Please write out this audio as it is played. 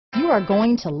are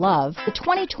going to love the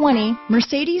 2020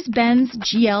 Mercedes-Benz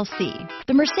GLC.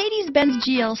 The Mercedes-Benz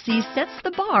GLC sets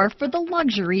the bar for the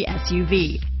luxury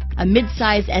SUV. A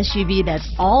mid-size SUV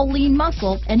that's all lean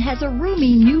muscle and has a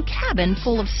roomy new cabin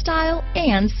full of style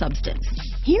and substance.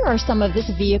 Here are some of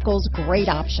this vehicle's great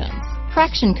options: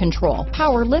 traction control,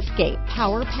 power liftgate,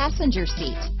 power passenger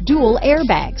seat, dual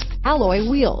airbags, alloy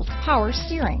wheels, power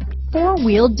steering,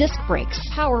 four-wheel disc brakes,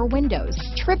 power windows,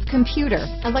 trip computer,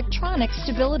 electronic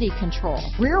stability control,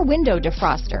 rear window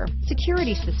defroster,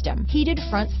 security system, heated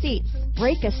front seats,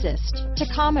 brake assist,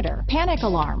 tachometer, panic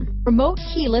alarm, remote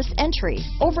keyless entry,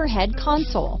 overhead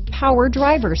console, power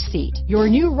driver's seat. Your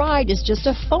new ride is just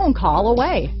a phone call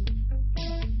away.